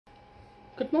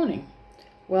Good morning.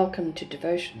 Welcome to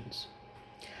Devotions.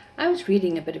 I was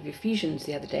reading a bit of Ephesians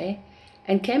the other day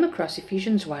and came across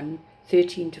Ephesians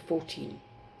 1:13-14.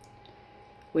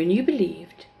 When you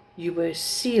believed, you were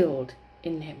sealed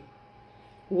in him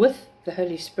with the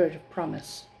Holy Spirit of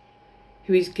promise,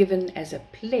 who is given as a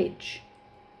pledge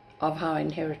of our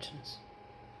inheritance.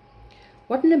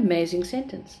 What an amazing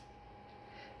sentence.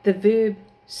 The verb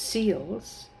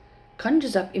seals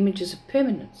conjures up images of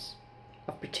permanence,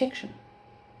 of protection.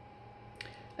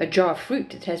 A jar of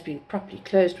fruit that has been properly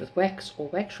closed with wax or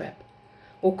wax wrap,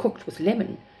 or cooked with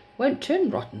lemon, won't turn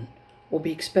rotten or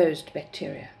be exposed to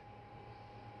bacteria.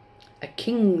 A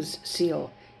king's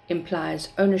seal implies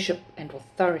ownership and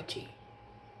authority.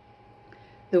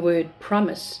 The word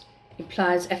promise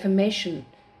implies affirmation,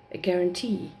 a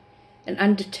guarantee, an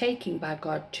undertaking by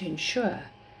God to ensure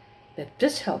that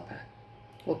this helper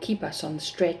will keep us on the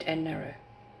straight and narrow.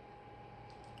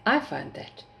 I find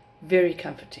that very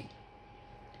comforting.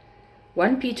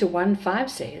 1 Peter 1:5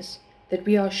 says that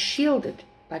we are shielded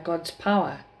by God's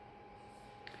power.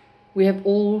 We have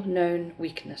all known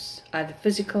weakness, either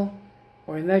physical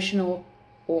or emotional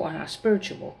or on our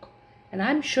spiritual walk, and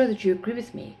I'm sure that you agree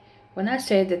with me when I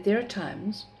say that there are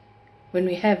times when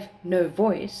we have no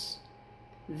voice.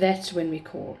 That's when we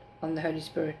call on the Holy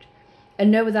Spirit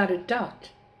and know without a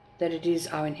doubt that it is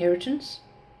our inheritance,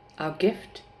 our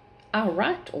gift, our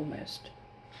right almost.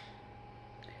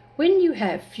 When you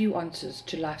have few answers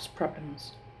to life's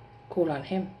problems, call on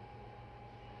him.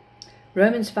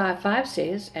 Romans 5:5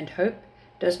 says, and hope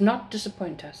does not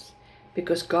disappoint us,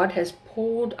 because God has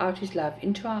poured out his love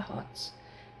into our hearts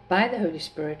by the Holy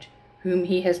Spirit whom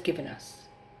he has given us.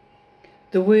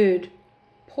 The word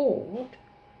poured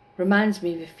reminds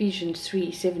me of Ephesians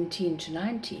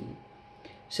 3:17-19,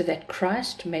 so that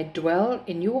Christ may dwell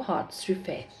in your hearts through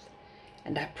faith.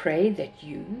 And I pray that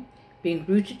you, being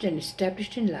rooted and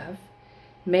established in love,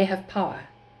 may have power,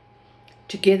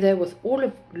 together with all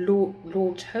of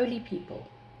Lord's holy people,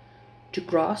 to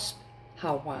grasp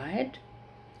how wide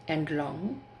and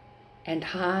long and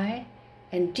high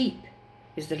and deep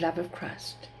is the love of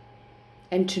Christ,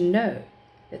 and to know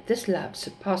that this love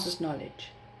surpasses knowledge,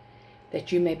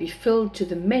 that you may be filled to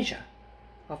the measure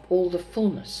of all the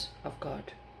fullness of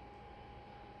God.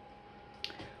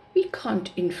 We can't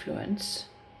influence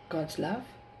God's love,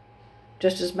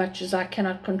 just as much as I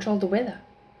cannot control the weather.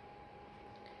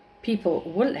 People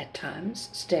will at times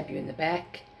stab you in the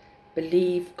back,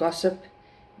 believe gossip,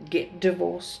 get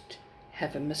divorced,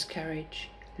 have a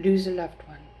miscarriage, lose a loved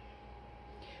one.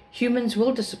 Humans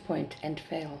will disappoint and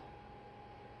fail.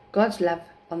 God's love,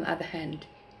 on the other hand,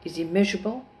 is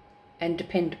immeasurable and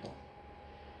dependable.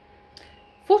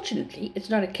 Fortunately,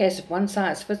 it's not a case of one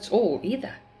size fits all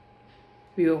either.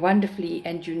 We were wonderfully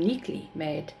and uniquely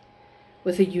made,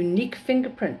 with a unique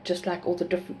fingerprint just like all the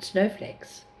different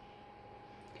snowflakes.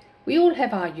 We all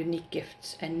have our unique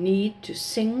gifts and need to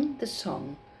sing the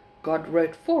song God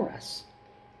wrote for us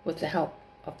with the help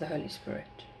of the Holy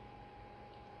Spirit.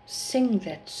 Sing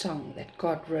that song that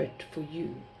God wrote for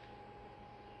you.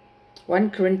 1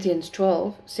 Corinthians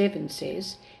 12:7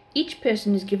 says, each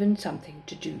person is given something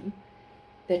to do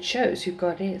that shows who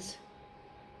God is.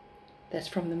 That's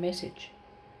from the Message.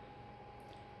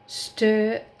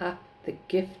 Stir up the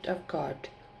gift of God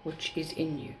which is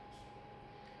in you.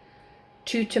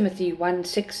 2 Timothy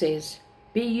 1:6 says,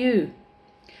 be you,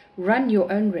 run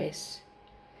your own race,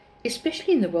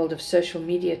 especially in the world of social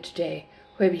media today,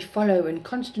 where we follow and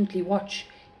constantly watch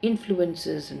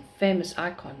influencers and famous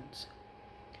icons.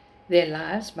 Their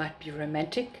lives might be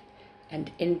romantic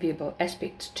and enviable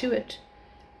aspects to it,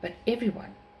 but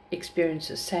everyone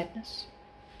experiences sadness,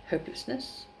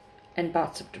 hopelessness, and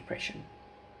bouts of depression.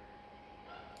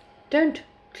 Don't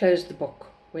close the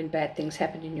book when bad things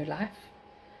happen in your life.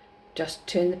 Just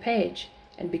turn the page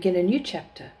and begin a new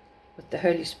chapter with the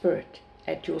Holy Spirit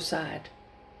at your side.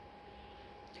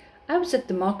 I was at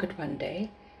the market one day,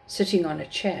 sitting on a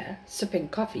chair, sipping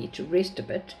coffee to rest a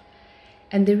bit,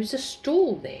 and there is a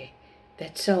stall there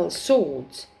that sells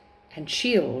swords and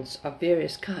shields of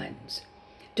various kinds,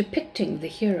 depicting the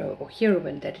hero or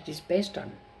heroine that it is based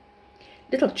on.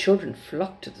 Little children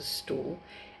flock to the stall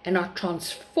and are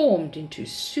transformed into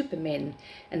supermen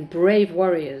and brave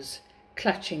warriors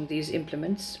clutching these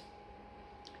implements.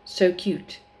 So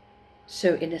cute,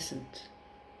 so innocent.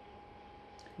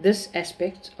 This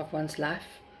aspect of one's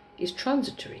life is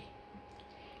transitory.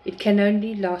 It can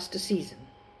only last a season,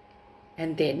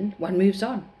 and then one moves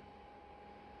on.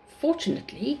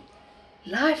 Fortunately,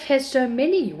 life has so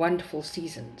many wonderful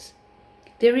seasons.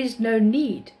 There is no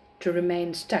need to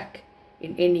remain stuck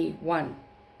in any one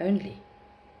only.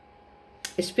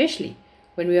 Especially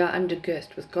when we are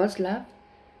undergirded with God's love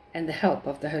and the help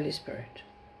of the Holy Spirit.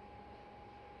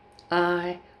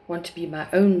 I want to be my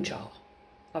own jar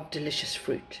of delicious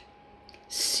fruit,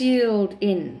 sealed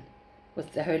in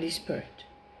with the Holy Spirit,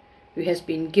 who has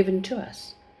been given to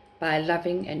us by a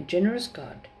loving and generous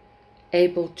God,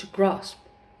 able to grasp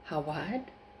how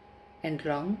wide and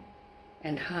long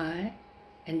and high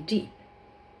and deep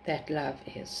that love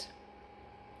is.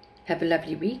 Have a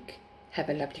lovely week, have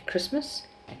a lovely Christmas,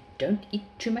 and don't eat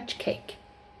too much cake.